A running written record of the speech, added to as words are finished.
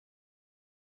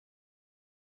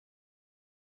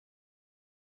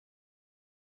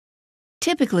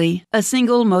Typically, a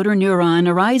single motor neuron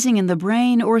arising in the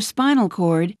brain or spinal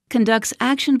cord conducts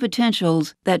action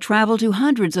potentials that travel to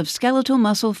hundreds of skeletal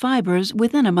muscle fibers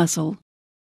within a muscle.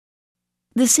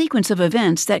 The sequence of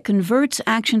events that converts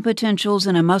action potentials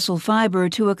in a muscle fiber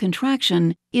to a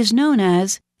contraction is known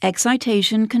as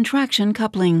excitation-contraction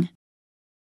coupling.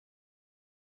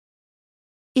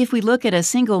 If we look at a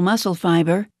single muscle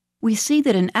fiber, we see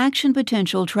that an action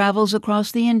potential travels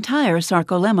across the entire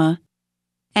sarcolemma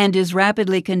and is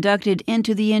rapidly conducted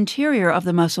into the interior of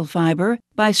the muscle fiber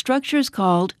by structures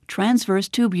called transverse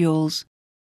tubules.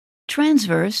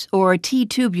 Transverse, or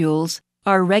T-tubules,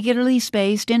 are regularly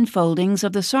spaced enfoldings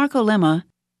of the sarcolemma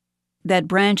that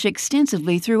branch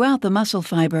extensively throughout the muscle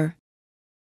fiber.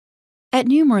 At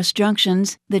numerous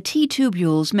junctions, the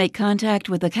T-tubules make contact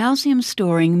with a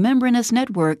calcium-storing membranous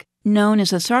network known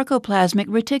as a sarcoplasmic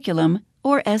reticulum,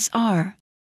 or SR.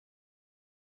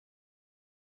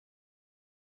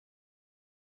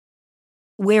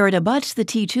 Where it abuts the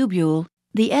T-tubule,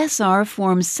 the SR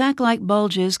forms sac-like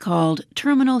bulges called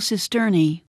terminal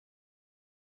cisternae.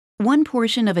 One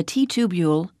portion of a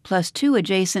T-tubule plus two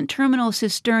adjacent terminal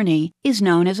cisternae is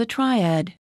known as a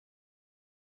triad.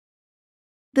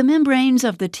 The membranes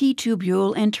of the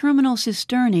T-tubule and terminal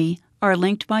cisternae are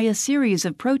linked by a series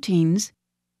of proteins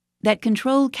that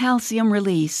control calcium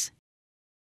release.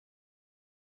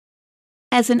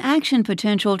 As an action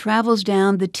potential travels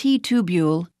down the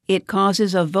T-tubule, it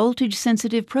causes a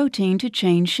voltage-sensitive protein to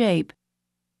change shape.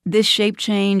 This shape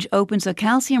change opens a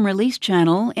calcium release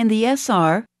channel in the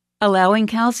SR, allowing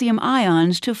calcium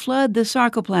ions to flood the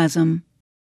sarcoplasm.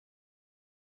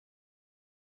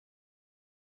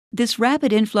 This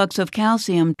rapid influx of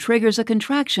calcium triggers a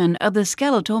contraction of the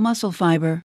skeletal muscle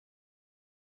fiber.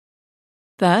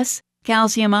 Thus,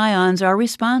 calcium ions are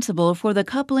responsible for the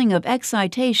coupling of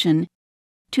excitation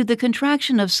to the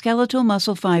contraction of skeletal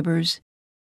muscle fibers.